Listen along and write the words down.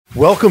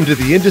Welcome to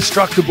the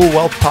Indestructible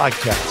Wealth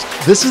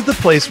Podcast. This is the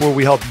place where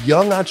we help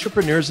young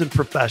entrepreneurs and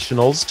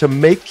professionals to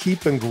make,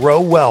 keep, and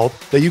grow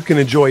wealth that you can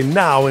enjoy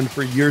now and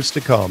for years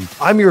to come.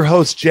 I'm your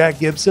host, Jack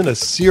Gibson, a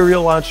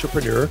serial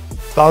entrepreneur,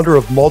 founder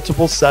of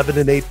multiple 7-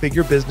 and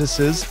 8-figure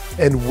businesses,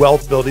 and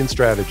wealth building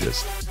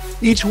strategist.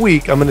 Each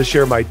week, I'm going to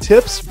share my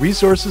tips,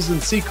 resources,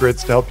 and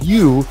secrets to help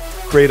you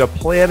create a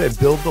plan and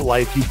build the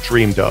life you've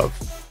dreamed of.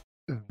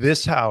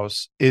 This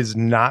house is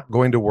not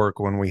going to work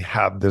when we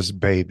have this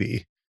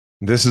baby.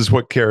 This is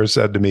what Kara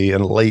said to me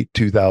in late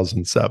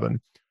 2007.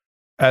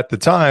 At the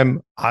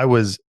time, I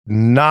was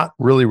not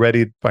really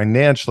ready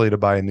financially to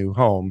buy a new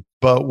home,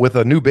 but with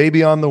a new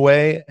baby on the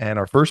way and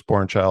our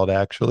firstborn child,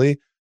 actually,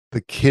 the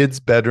kids'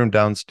 bedroom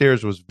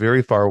downstairs was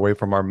very far away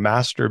from our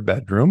master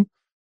bedroom.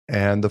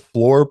 And the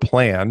floor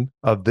plan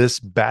of this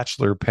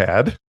bachelor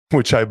pad,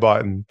 which I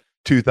bought in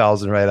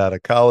 2000 right out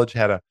of college,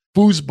 had a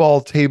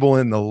foosball table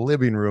in the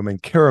living room,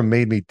 and Kara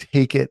made me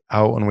take it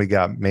out when we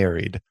got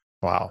married.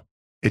 Wow.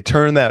 It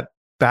turned that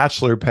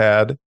bachelor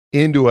pad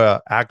into an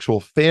actual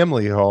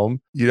family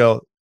home.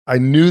 I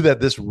knew that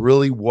this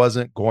really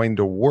wasn't going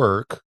to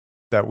work,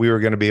 that we were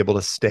going to be able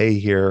to stay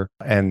here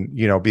and,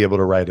 be able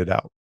to write it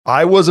out.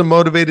 I wasn't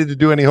motivated to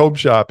do any home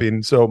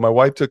shopping. So my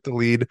wife took the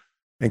lead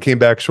and came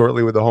back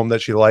shortly with a home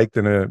that she liked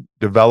in a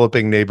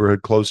developing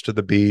neighborhood close to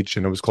the beach,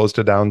 and it was close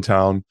to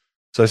downtown.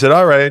 So I said,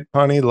 all right,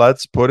 honey,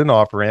 let's put an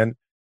offer in.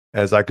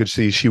 As I could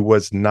see, she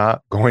was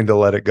not going to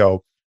let it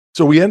go.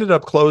 So we ended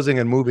up closing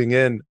and moving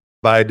in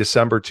by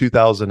December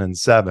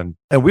 2007.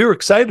 And we were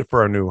excited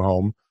for our new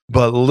home,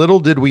 but little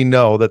did we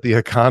know that the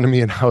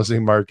economy and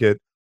housing market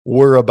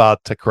were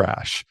about to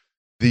crash.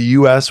 The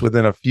US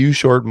within a few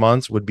short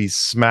months would be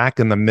smack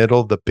in the middle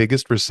of the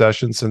biggest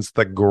recession since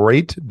the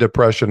Great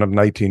Depression of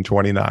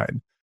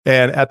 1929.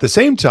 And at the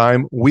same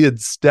time, we had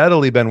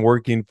steadily been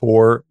working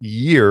for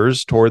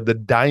years toward the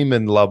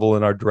diamond level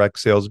in our direct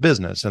sales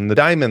business. And the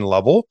diamond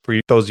level, for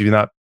those of you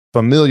not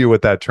familiar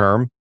with that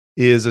term,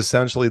 is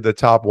essentially the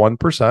top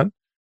 1%.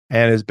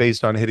 And is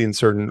based on hitting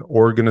certain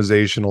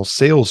organizational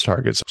sales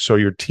targets. So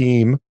your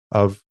team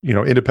of,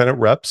 independent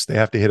reps, they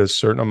have to hit a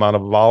certain amount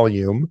of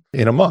volume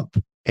in a month.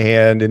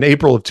 And in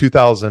April of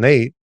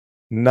 2008,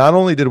 not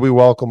only did we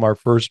welcome our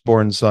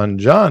firstborn son,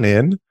 John,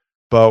 in,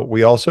 but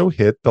we also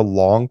hit the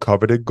long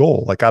coveted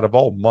goal. Like, out of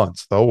all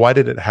months, though, why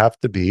did it have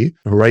to be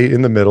right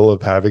in the middle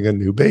of having a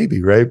new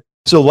baby, right?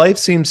 So life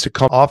seems to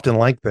come often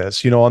like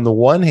this. On the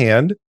one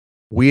hand,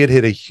 we had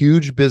hit a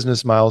huge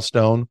business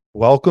milestone,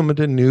 welcomed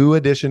a new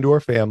addition to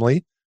our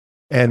family,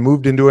 and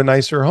moved into a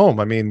nicer home.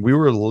 I mean, we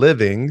were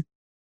living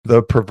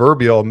the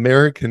proverbial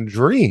American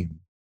dream.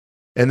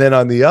 And then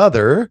on the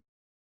other,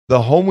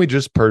 the home we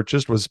just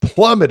purchased was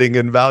plummeting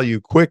in value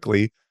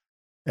quickly,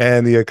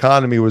 and the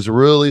economy was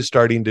really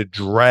starting to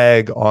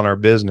drag on our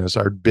business.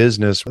 Our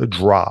business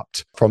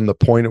dropped from the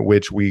point at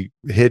which we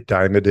hit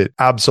diamond. It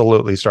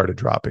absolutely started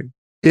dropping.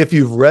 If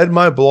you've read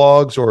my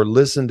blogs or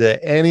listened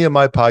to any of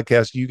my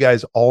podcasts, you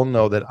guys all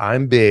know that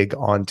I'm big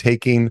on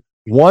taking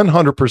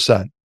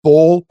 100%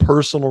 full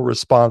personal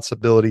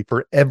responsibility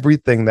for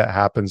everything that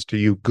happens to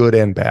you, good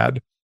and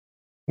bad.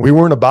 We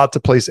weren't about to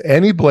place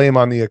any blame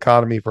on the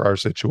economy for our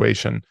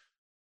situation.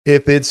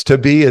 If it's to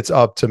be, it's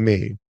up to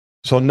me.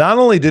 So not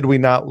only did we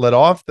not let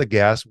off the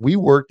gas, we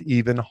worked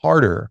even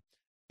harder.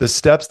 The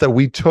steps that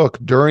we took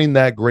during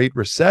that Great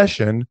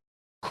Recession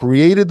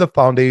created the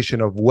foundation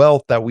of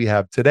wealth that we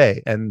have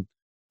today. And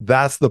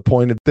that's the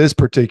point of this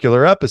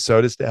particular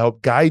episode, is to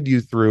help guide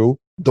you through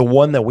the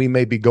one that we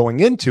may be going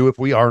into if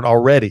we aren't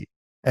already.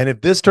 And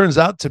if this turns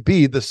out to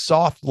be the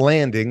soft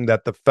landing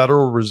that the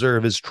Federal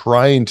Reserve is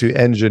trying to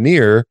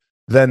engineer,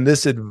 then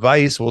this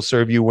advice will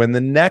serve you when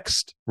the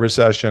next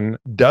recession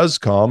does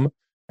come,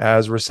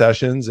 as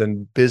recessions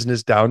and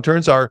business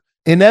downturns are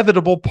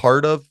inevitable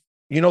part of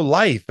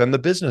life and the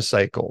business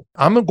cycle.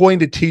 I'm going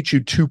to teach you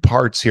two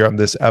parts here on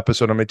this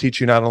episode. I'm going to teach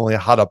you not only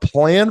how to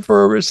plan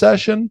for a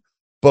recession,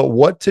 but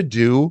what to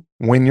do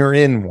when you're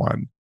in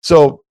one.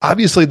 So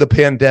obviously the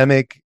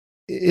pandemic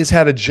has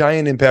had a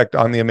giant impact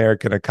on the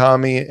American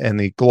economy and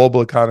the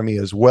global economy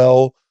as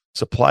well.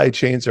 Supply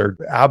chains are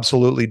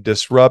absolutely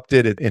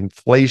disrupted.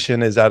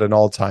 Inflation is at an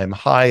all-time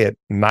high at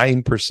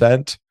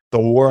 9%. The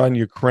war on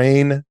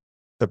Ukraine,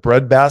 the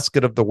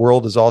breadbasket of the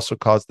world, has also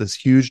caused this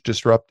huge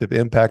disruptive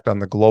impact on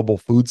the global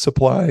food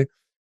supply.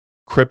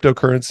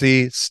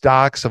 Cryptocurrency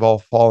stocks have all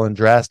fallen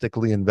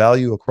drastically in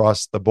value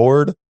across the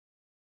board.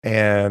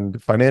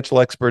 And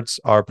financial experts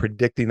are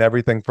predicting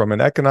everything from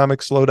an economic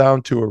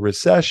slowdown to a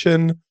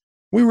recession.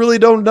 We really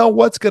don't know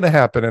what's going to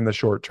happen in the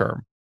short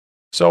term.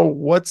 So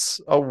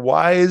what's a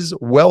wise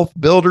wealth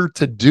builder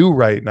to do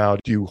right now?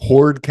 Do you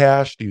hoard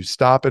cash? Do you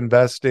stop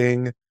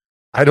investing?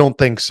 I don't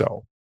think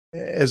so.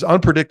 As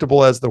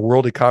unpredictable as the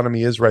world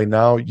economy is right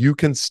now, you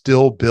can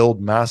still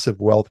build massive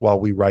wealth while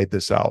we ride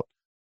this out.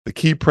 The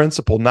key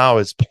principle now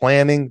is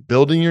planning,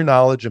 building your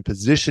knowledge, and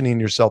positioning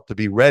yourself to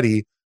be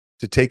ready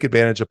to take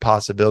advantage of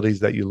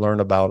possibilities that you learn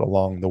about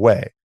along the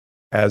way.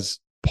 As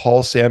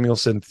Paul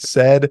Samuelson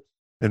said,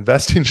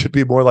 investing should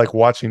be more like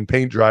watching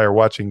paint dry or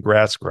watching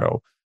grass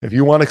grow. If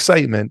you want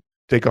excitement,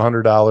 take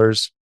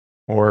 $100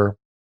 or,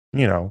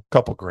 a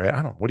couple grand.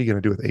 I don't know. What are you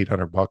going to do with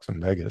 $800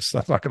 in Vegas?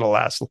 That's not going to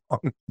last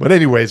long. But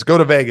anyways, go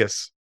to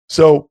Vegas.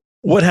 So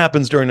what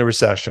happens during a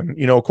recession?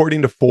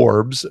 According to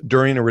Forbes,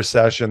 during a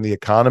recession, the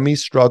economy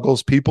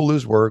struggles, people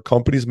lose work,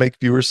 companies make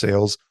fewer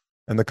sales,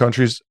 and the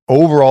country's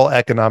overall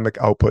economic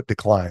output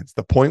declines.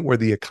 The point where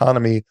the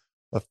economy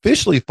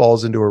officially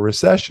falls into a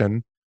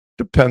recession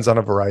depends on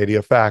a variety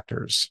of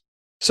factors.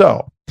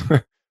 So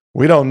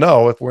we don't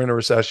know if we're in a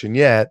recession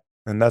yet,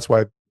 and that's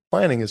why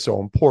planning is so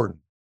important.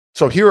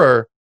 So here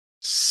are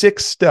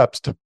 6 steps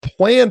to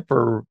plan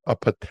for a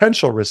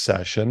potential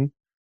recession,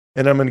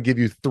 and I'm going to give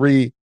you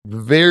 3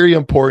 very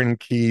important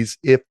keys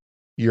if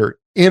you're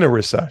in a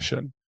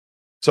recession.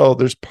 So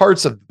there's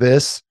parts of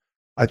this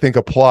I think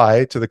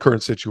apply to the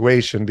current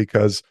situation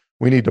because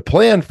we need to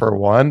plan for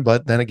one,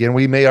 but then again,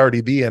 we may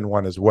already be in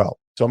one as well.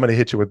 So I'm going to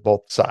hit you with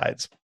both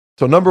sides.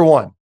 So number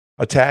 1,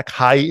 attack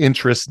high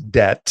interest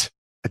debt.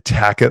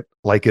 Attack it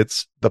like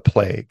it's the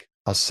plague.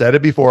 I'll said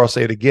it before, I'll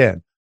say it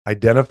again.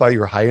 Identify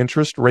your high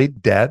interest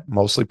rate debt,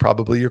 mostly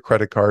probably your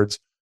credit cards.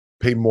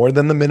 Pay more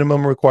than the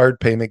minimum required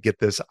payment. Get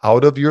this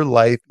out of your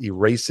life.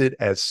 Erase it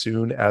as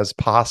soon as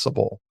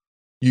possible.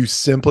 You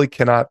simply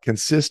cannot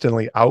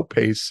consistently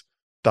outpace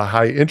the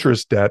high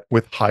interest debt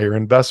with higher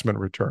investment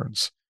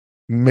returns.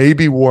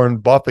 Maybe Warren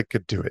Buffett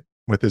could do it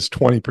with his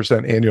 20%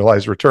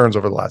 annualized returns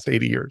over the last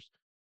 80 years.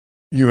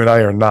 You and I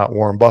are not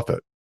Warren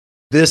Buffett.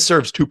 This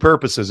serves 2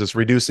 purposes. It's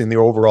reducing the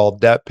overall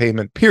debt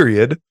payment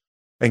period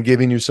and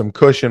giving you some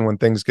cushion when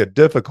things get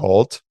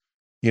difficult.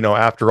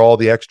 After all,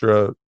 the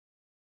extra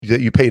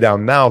that you pay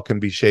down now can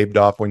be shaved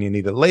off when you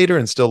need it later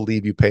and still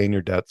leave you paying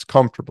your debts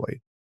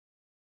comfortably.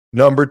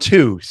 Number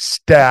 2,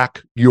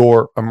 stack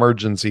your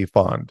emergency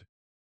fund.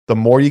 The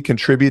more you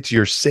contribute to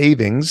your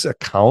savings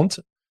account,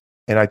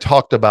 and I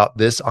talked about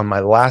this on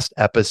my last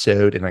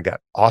episode, and I got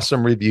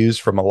awesome reviews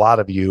from a lot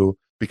of you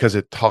because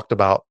it talked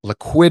about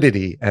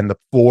liquidity and the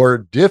 4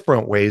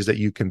 different ways that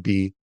you can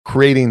be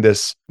creating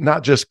this,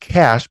 not just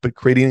cash, but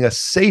creating a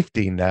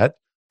safety net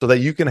so that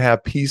you can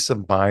have peace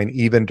of mind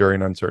even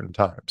during uncertain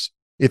times.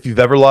 If you've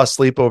ever lost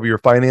sleep over your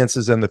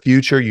finances in the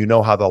future, you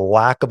know how the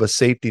lack of a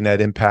safety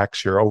net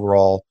impacts your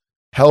overall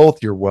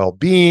health, your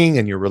well-being,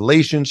 and your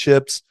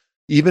relationships.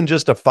 Even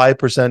just a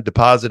 5%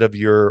 deposit of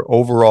your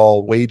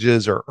overall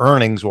wages or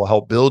earnings will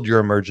help build your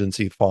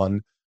emergency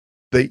fund.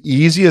 The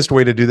easiest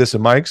way to do this,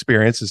 in my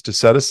experience, is to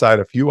set aside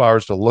a few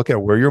hours to look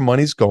at where your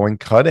money's going,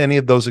 cut any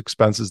of those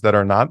expenses that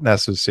are not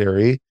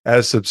necessary.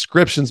 As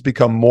subscriptions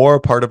become more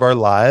a part of our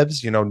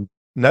lives,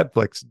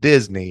 Netflix,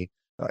 Disney,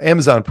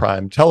 Amazon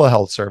Prime,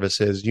 telehealth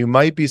services, you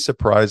might be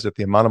surprised at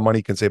the amount of money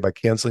you can save by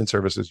canceling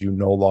services you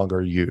no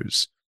longer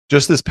use.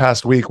 Just this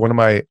past week, one of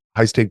my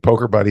high-stake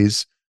poker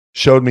buddies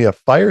showed me a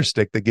Fire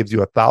Stick that gives you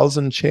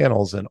 1,000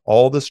 channels and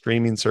all the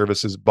streaming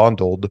services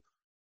bundled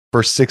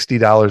for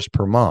 $60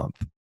 per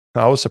month.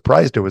 I was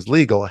surprised it was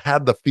legal. It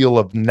had the feel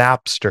of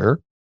Napster,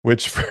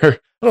 which I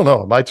don't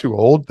know, am I too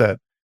old that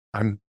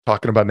I'm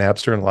talking about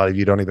Napster and a lot of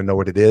you don't even know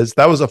what it is?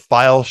 That was a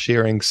file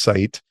sharing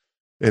site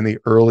in the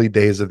early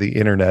days of the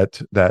internet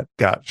that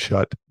got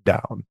shut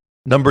down.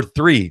 Number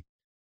 3,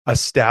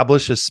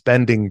 establish a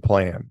spending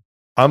plan.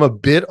 I'm a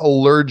bit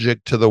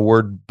allergic to the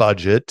word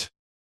budget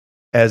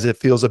as it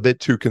feels a bit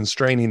too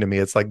constraining to me.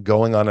 It's like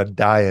going on a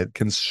diet.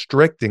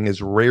 Constricting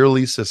is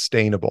rarely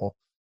sustainable.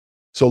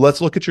 So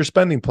let's look at your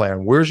spending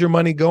plan. Where's your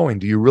money going?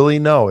 Do you really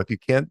know? If you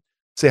can't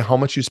say how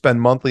much you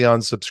spend monthly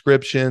on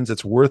subscriptions,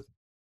 it's worth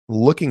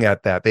looking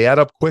at that. They add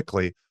up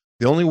quickly.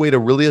 The only way to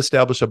really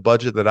establish a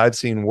budget that I've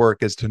seen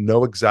work is to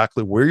know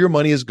exactly where your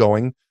money is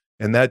going.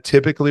 And that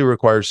typically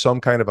requires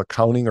some kind of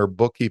accounting or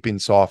bookkeeping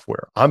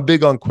software. I'm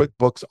big on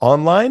QuickBooks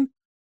Online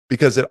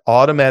because it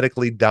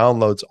automatically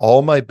downloads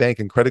all my bank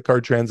and credit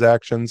card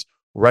transactions,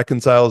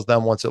 reconciles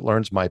them once it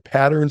learns my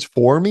patterns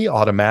for me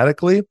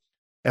automatically.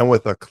 And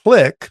with a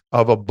click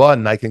of a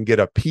button, I can get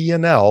a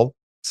P&L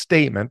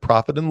statement,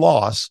 profit and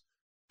loss,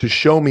 to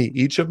show me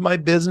each of my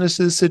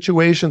businesses'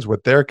 situations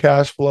with their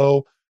cash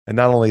flow. And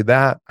not only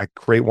that, I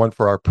create one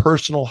for our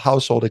personal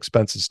household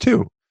expenses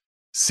too.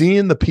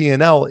 Seeing the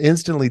P&L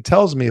instantly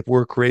tells me if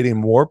we're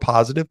creating more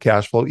positive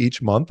cash flow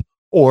each month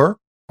or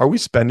are we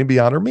spending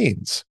beyond our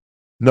means.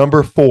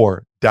 Number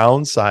 4,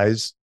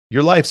 downsize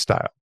your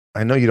lifestyle.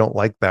 I know you don't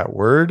like that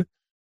word.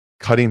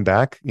 Cutting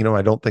back,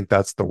 I don't think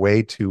that's the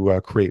way to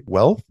create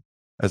wealth.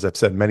 As I've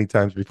said many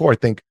times before, I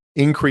think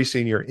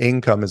increasing your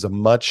income is a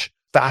much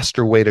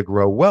faster way to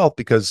grow wealth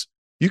because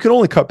you can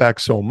only cut back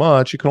so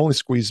much. You can only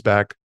squeeze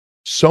back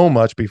so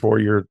much before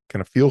you're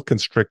going to feel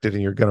constricted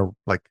and you're going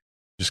to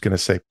just going to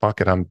say,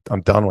 fuck it, I'm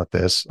done with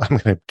this. I'm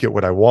going to get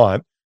what I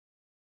want.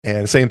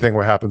 And same thing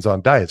what happens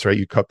on diets, right?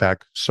 You cut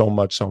back so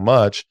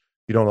much.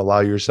 You don't allow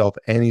yourself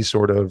any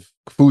sort of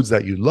foods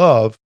that you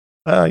love.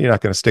 You're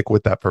not going to stick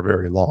with that for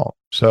very long.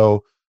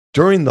 So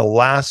during the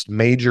last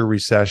major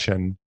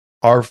recession,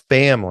 our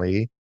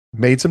family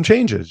made some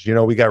changes.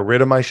 We got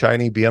rid of my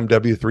shiny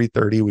BMW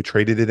 330. We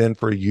traded it in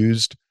for a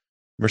used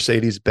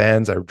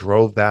Mercedes-Benz. I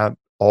drove that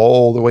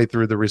all the way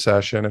through the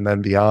recession and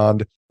then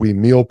beyond. We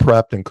meal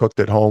prepped and cooked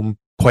at home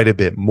quite a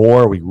bit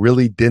more. We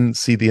really didn't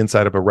see the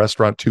inside of a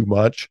restaurant too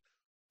much.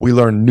 We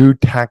learned new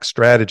tax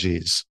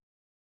strategies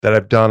that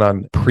I've done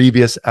on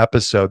previous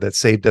episode that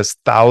saved us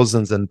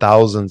thousands and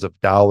thousands of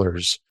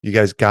dollars. You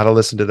guys got to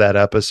listen to that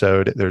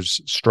episode. There's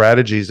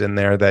strategies in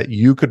there that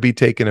you could be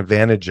taking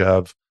advantage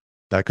of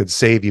that could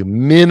save you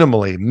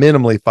minimally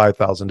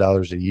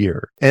 $5,000 a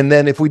year. And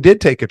then if we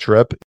did take a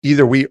trip,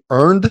 either we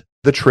earned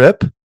the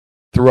trip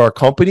through our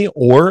company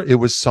or it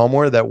was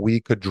somewhere that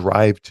we could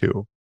drive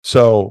to.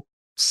 So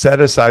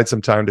set aside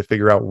some time to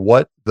figure out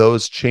what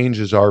those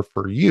changes are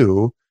for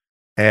you.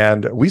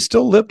 And we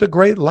still lived a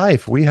great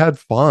life. We had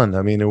fun.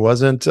 I mean, it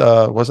wasn't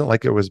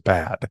like it was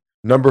bad.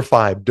 Number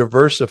 5,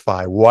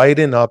 diversify,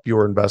 widen up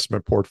your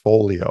investment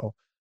portfolio.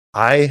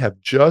 I have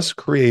just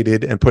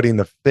created and putting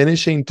the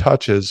finishing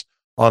touches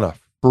on a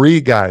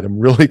free guide. I'm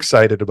really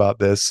excited about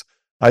this.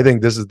 I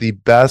think this is the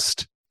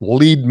best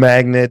lead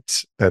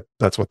magnet.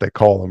 That's what they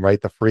call them, right?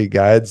 The free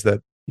guides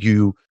that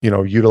you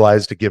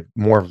utilize to give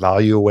more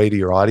value away to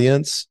your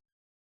audience.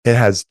 It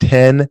has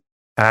 10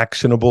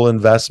 actionable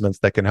investments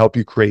that can help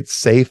you create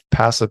safe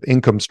passive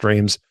income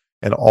streams.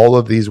 And all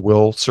of these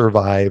will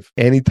survive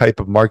any type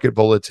of market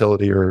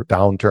volatility or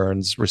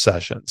downturns,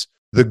 recessions.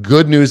 The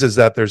good news is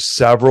that there's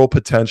several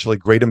potentially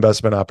great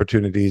investment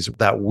opportunities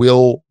that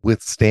will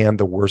withstand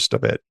the worst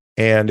of it.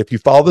 And if you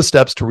follow the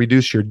steps to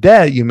reduce your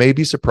debt, you may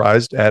be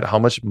surprised at how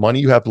much money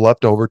you have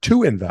left over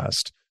to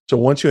invest. So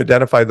once you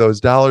identify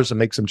those dollars and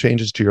make some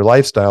changes to your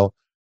lifestyle,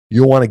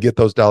 you'll want to get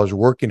those dollars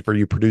working for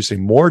you,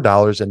 producing more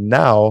dollars. And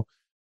now,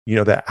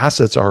 the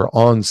assets are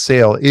on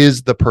sale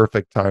is the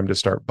perfect time to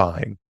start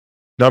buying.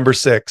 Number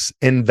 6,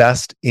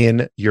 invest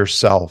in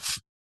yourself.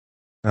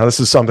 Now, this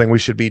is something we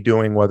should be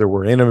doing whether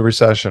we're in a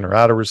recession or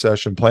out of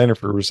recession, planning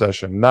for a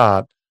recession,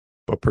 not,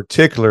 but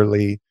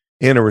particularly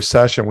in a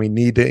recession, we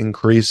need to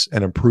increase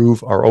and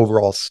improve our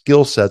overall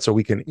skill set so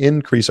we can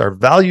increase our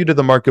value to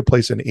the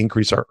marketplace and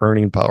increase our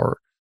earning power.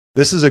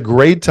 This is a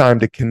great time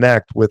to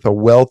connect with a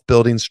wealth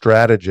building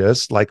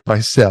strategist like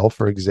myself,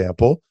 for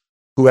example,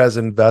 who has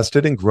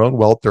invested and grown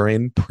wealth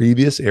during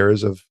previous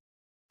eras of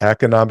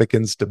economic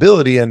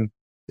instability and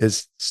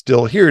is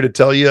still here to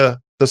tell you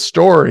the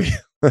story.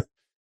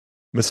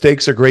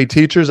 Mistakes are great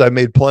teachers. I've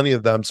made plenty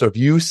of them. So if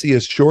you see a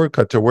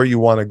shortcut to where you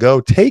want to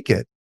go, take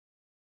it.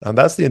 And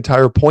that's the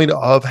entire point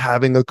of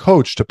having a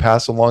coach, to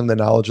pass along the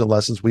knowledge and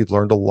lessons we've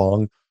learned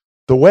along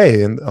the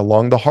way and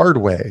along the hard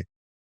way.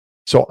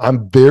 So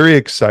I'm very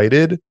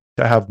excited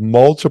to have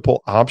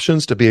multiple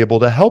options to be able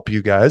to help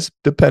you guys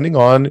depending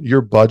on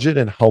your budget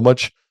and how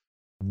much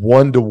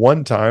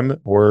one-to-one time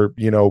or,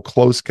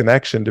 close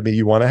connection to me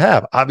you want to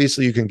have.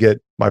 Obviously, you can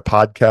get my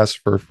podcast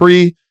for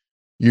free.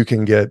 You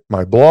can get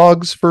my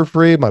blogs for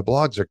free. My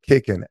blogs are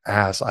kicking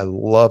ass. I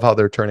love how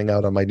they're turning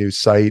out on my new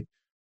site.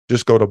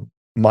 Just go to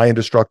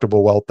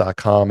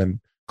myindestructiblewealth.com and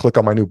click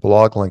on my new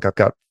blog link. I've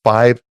got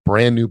 5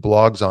 brand new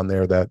blogs on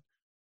there that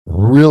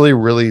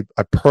really,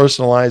 I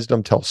personalized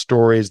them, tell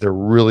stories. They're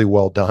really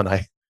well done.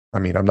 I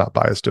mean, I'm not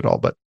biased at all,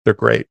 but they're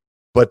great.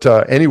 But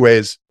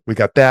anyways, we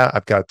got that.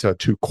 I've got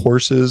 2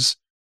 courses,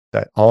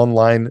 that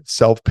online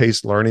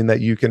self-paced learning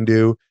that you can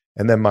do.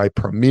 And then my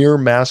premier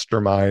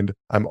mastermind,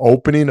 I'm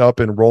opening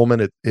up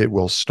enrollment. It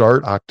will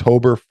start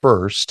October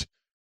 1st.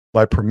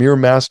 My premier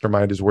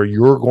mastermind is where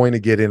you're going to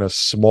get in a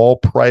small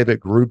private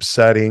group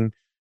setting.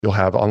 You'll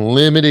have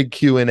unlimited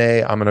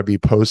Q&A. I'm going to be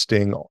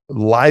posting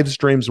live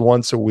streams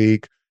once a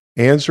week,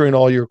 answering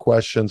all your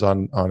questions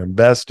on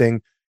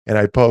investing. And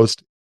I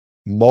post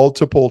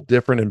multiple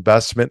different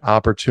investment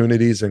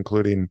opportunities,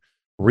 including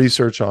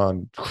research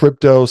on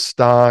crypto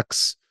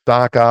stocks,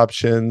 stock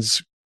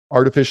options,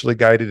 artificially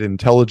guided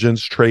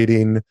intelligence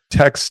trading,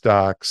 tech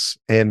stocks,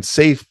 and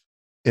safe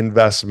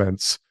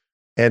investments,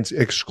 and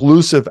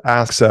exclusive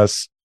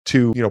access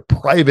to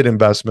private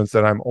investments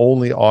that I'm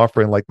only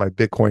offering, like my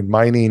Bitcoin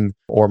mining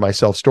or my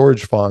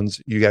self-storage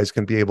funds. You guys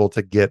can be able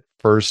to get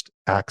first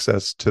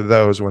access to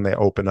those when they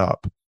open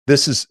up.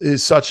 This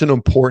is such an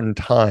important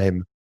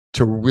time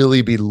to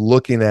really be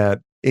looking at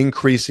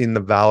increasing the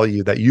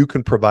value that you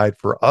can provide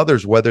for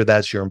others, whether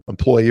that's your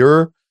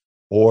employer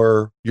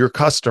or your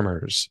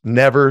customers.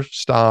 Never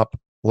stop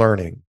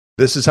learning.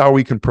 This is how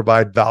we can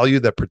provide value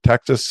that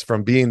protects us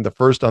from being the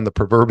first on the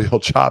proverbial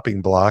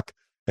chopping block,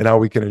 and how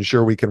we can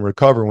ensure we can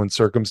recover when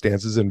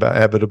circumstances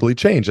inevitably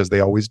change, as they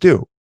always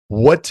do.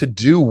 What to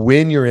do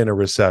when you're in a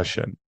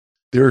recession?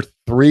 There are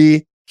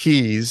 3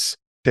 keys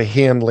to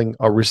handling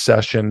a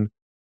recession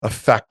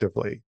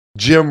effectively.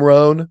 Jim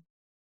Rohn,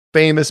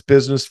 famous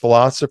business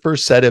philosopher,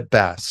 said it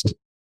best.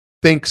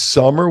 Think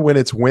summer when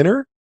it's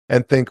winter,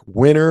 and think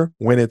winter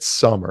when it's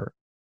summer.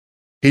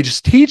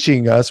 He's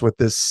teaching us with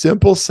this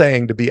simple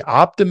saying to be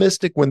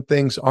optimistic when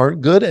things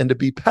aren't good and to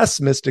be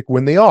pessimistic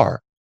when they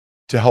are,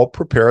 to help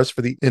prepare us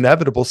for the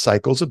inevitable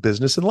cycles of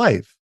business and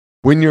life.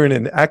 When you're in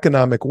an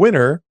economic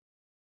winter,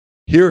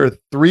 here are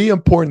 3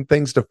 important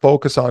things to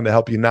focus on to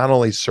help you not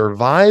only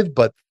survive,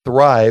 but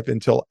thrive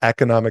until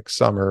economic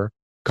summer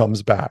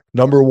comes back.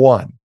 Number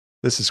 1,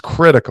 this is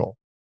critical.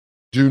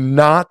 Do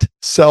not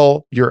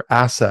sell your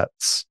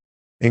assets,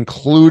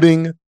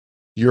 including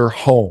your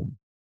home.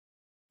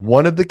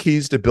 One of the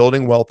keys to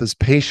building wealth is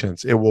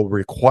patience. It will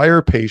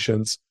require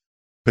patience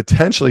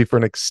potentially for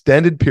an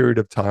extended period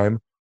of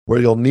time where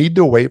you'll need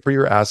to wait for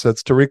your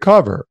assets to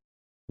recover.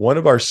 One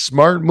of our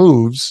smart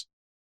moves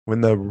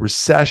when the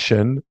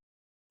recession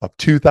of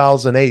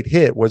 2008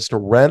 hit was to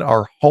rent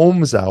our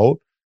homes out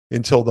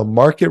until the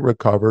market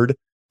recovered,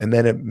 and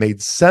then it made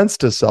sense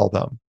to sell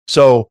them.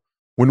 So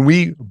when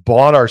we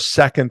bought our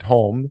second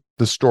home,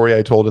 the story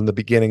I told in the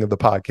beginning of the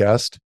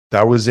podcast,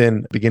 that was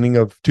in beginning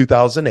of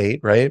 2008,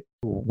 right?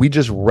 We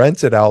just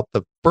rented out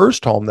the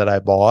first home that I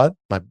bought,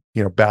 my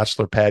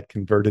bachelor pad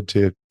converted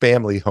to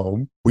family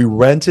home. We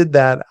rented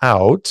that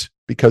out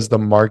because the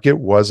market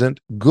wasn't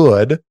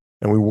good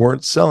and we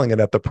weren't selling it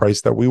at the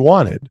price that we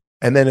wanted.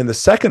 And then in the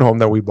second home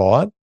that we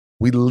bought,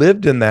 we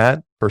lived in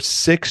that for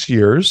 6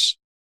 years,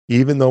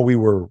 even though we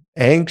were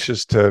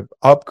anxious to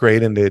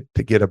upgrade and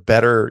to get a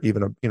better,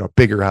 even a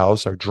bigger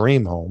house, our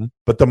dream home.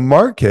 But the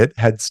market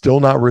had still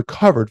not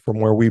recovered from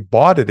where we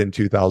bought it in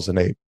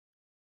 2008.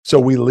 So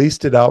we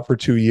leased it out for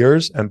 2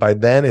 years. And by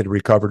then it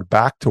recovered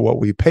back to what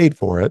we paid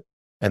for it.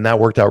 And that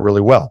worked out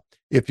really well.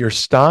 If your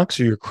stocks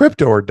or your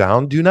crypto are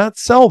down, do not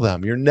sell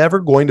them. You're never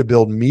going to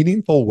build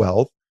meaningful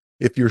wealth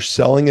if you're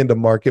selling into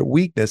market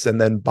weakness and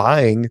then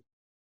buying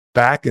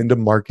back into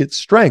market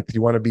strength.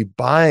 You want to be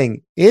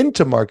buying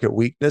into market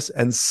weakness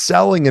and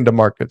selling into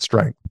market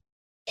strength.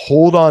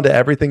 Hold on to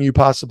everything you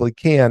possibly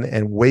can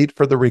and wait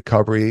for the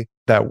recovery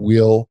that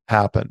will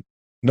happen.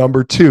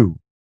 Number 2,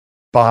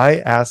 buy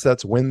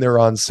assets when they're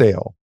on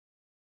sale.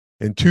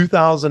 In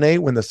 2008,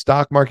 when the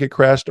stock market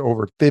crashed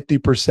over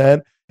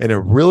 50% and it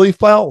really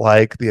felt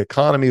like the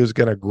economy was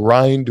going to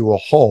grind to a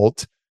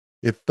halt,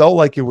 it felt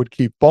like it would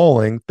keep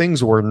falling.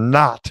 Things were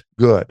not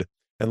good.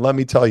 And let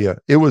me tell you,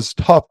 it was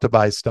tough to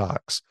buy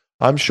stocks.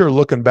 I'm sure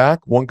looking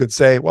back, one could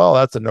say, well,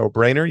 that's a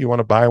no-brainer. You want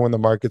to buy when the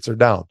markets are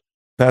down.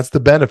 That's the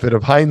benefit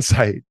of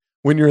hindsight.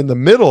 When you're in the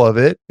middle of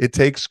it, it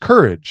takes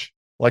courage.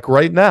 Like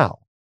right now,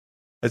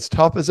 as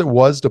tough as it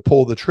was to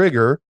pull the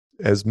trigger,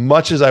 as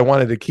much as I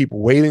wanted to keep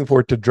waiting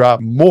for it to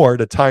drop more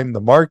to time the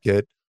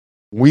market,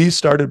 we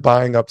started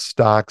buying up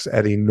stocks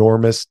at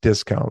enormous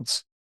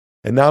discounts.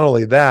 And not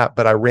only that,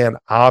 but I ran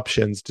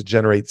options to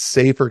generate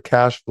safer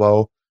cash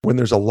flow. When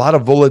there's a lot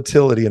of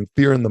volatility and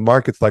fear in the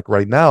markets like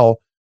right now,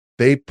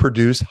 they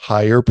produce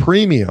higher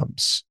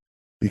premiums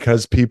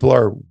because people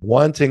are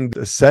wanting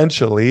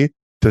essentially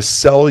to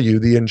sell you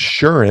the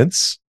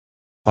insurance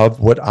of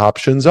what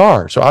options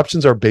are. So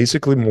options are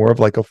basically more of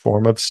like a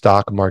form of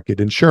stock market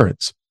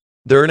insurance.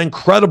 They're an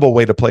incredible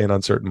way to play an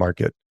uncertain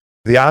market.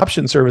 The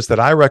option service that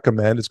I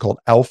recommend is called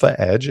Alpha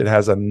Edge. It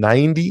has a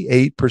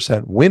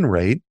 98% win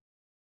rate.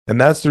 And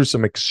that's through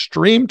some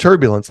extreme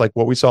turbulence, like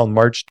what we saw in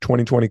March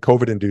 2020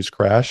 COVID-induced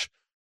crash,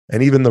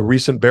 and even the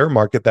recent bear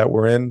market that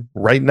we're in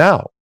right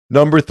now.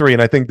 Number 3,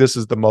 and I think this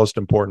is the most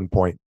important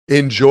point,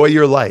 enjoy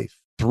your life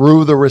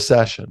through the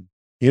recession.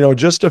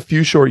 Just a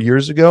few short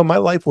years ago, my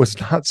life was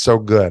not so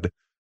good.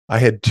 I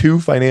had 2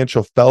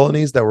 financial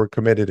felonies that were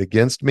committed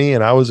against me,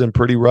 and I was in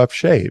pretty rough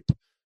shape.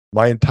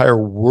 My entire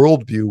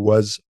worldview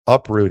was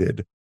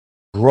uprooted.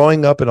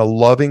 Growing up in a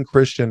loving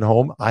Christian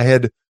home, I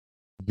had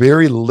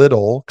very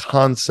little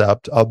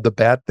concept of the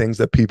bad things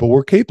that people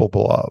were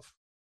capable of.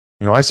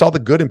 I saw the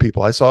good in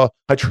people.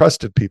 I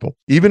trusted people.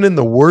 Even in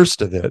the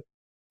worst of it,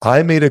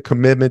 I made a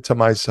commitment to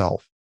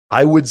myself.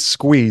 I would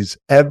squeeze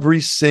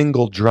every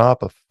single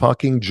drop of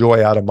fucking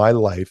joy out of my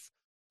life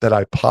that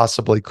I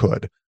possibly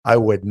could. I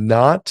would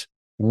not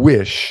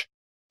wish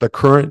the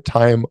current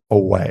time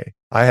away.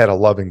 I had a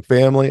loving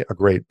family, a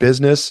great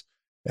business,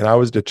 and I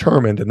was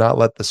determined to not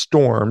let the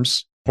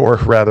storms, or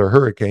rather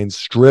hurricanes,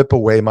 strip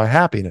away my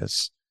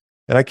happiness.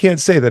 And I can't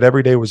say that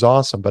every day was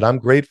awesome, but I'm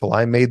grateful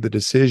I made the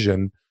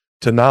decision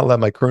to not let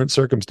my current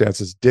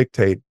circumstances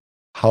dictate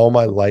how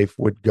my life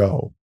would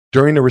go.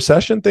 During the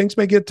recession, things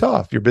may get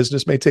tough. Your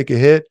business may take a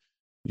hit.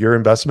 Your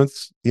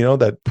investments,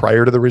 that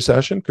prior to the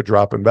recession could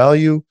drop in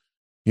value.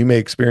 You may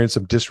experience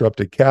some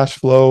disrupted cash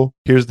flow.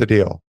 Here's the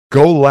deal.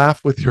 Go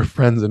laugh with your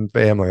friends and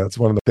family. That's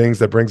one of the things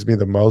that brings me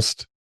the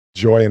most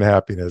joy and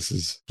happiness,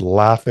 is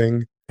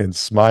laughing and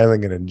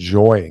smiling and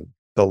enjoying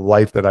the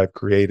life that I've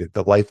created,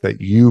 the life that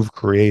you've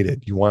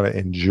created. You want to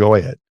enjoy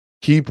it.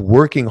 Keep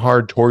working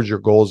hard towards your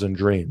goals and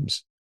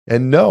dreams.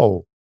 And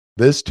know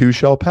this too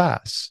shall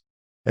pass.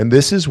 And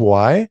this is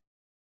why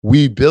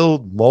we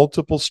build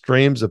multiple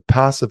streams of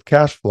passive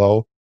cash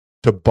flow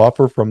to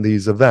buffer from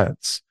these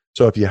events.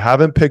 So if you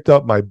haven't picked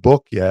up my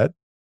book yet,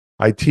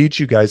 I teach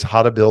you guys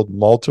how to build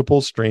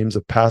multiple streams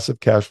of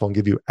passive cash flow and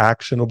give you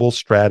actionable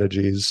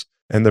strategies.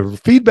 And the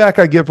feedback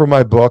I get from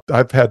my book,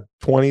 I've had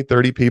 20,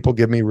 30 people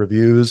give me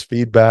reviews,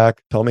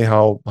 feedback, tell me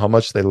how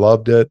much they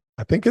loved it.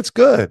 I think it's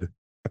good.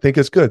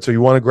 So you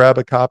want to grab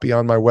a copy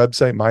on my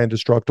website,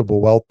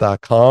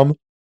 myindestructiblewealth.com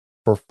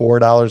for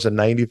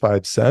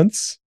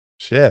 $4.95.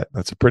 Shit,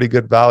 that's a pretty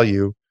good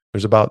value.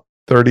 There's about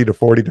 $30 to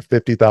 $40 to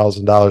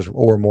 $50,000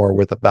 or more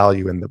worth of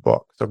value in the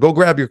book. So go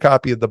grab your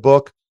copy of the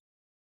book.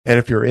 And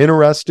if you're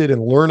interested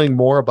in learning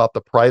more about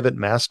the private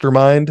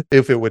mastermind,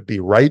 if it would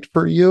be right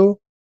for you,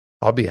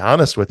 I'll be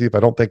honest with you. If I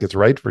don't think it's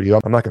right for you,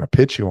 I'm not going to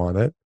pitch you on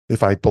it.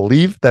 if I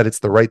believe that it's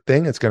the right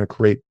thing, it's going to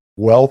create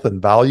wealth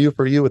and value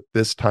for you at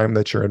this time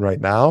that you're in right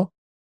now,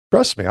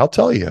 trust me, I'll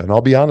tell you and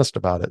I'll be honest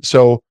about it.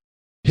 So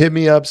hit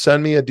me up,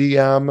 send me a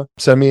DM,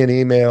 send me an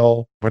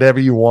email, whatever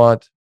you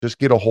want. Just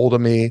get a hold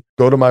of me.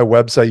 Go to my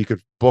website. You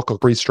could book a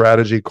free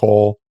strategy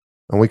call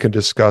and we can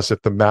discuss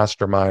if the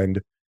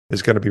mastermind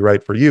is going to be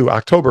right for you.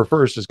 October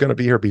 1st is going to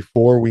be here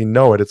before we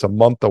know it. It's a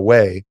month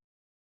away.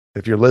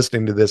 If you're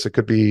listening to this, it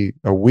could be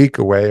a week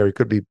away or it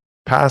could be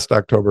past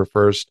October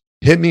 1st.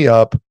 Hit me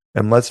up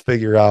and let's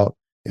figure out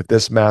if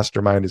this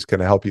mastermind is going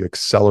to help you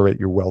accelerate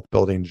your wealth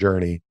building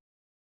journey.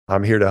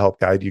 I'm here to help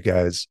guide you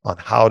guys on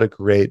how to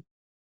create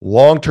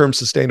long-term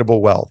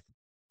sustainable wealth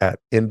at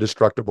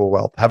Indestructible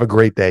Wealth. Have a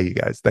great day, you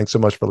guys. Thanks so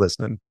much for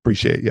listening.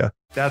 Appreciate you.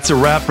 That's a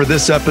wrap for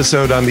this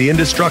episode on the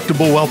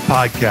Indestructible Wealth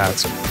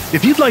Podcast.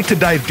 If you'd like to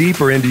dive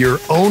deeper into your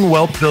own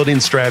wealth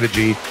building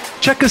strategy,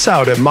 check us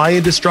out at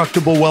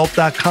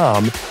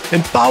myindestructiblewealth.com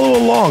and follow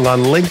along on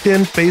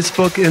LinkedIn,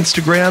 Facebook,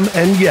 Instagram,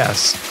 and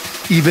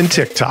yes, even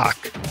TikTok.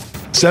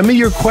 Send me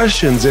your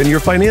questions and your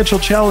financial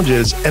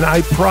challenges, and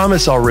I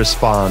promise I'll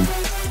respond.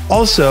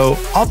 Also,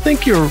 I'll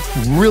think you're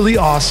really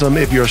awesome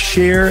if you'll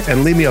share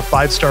and leave me a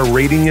 5-star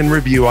rating and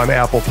review on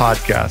Apple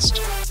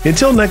Podcast.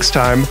 Until next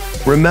time,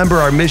 remember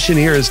our mission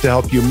here is to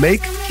help you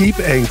make, keep,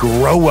 and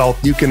grow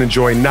wealth you can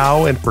enjoy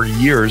now and for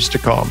years to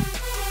come.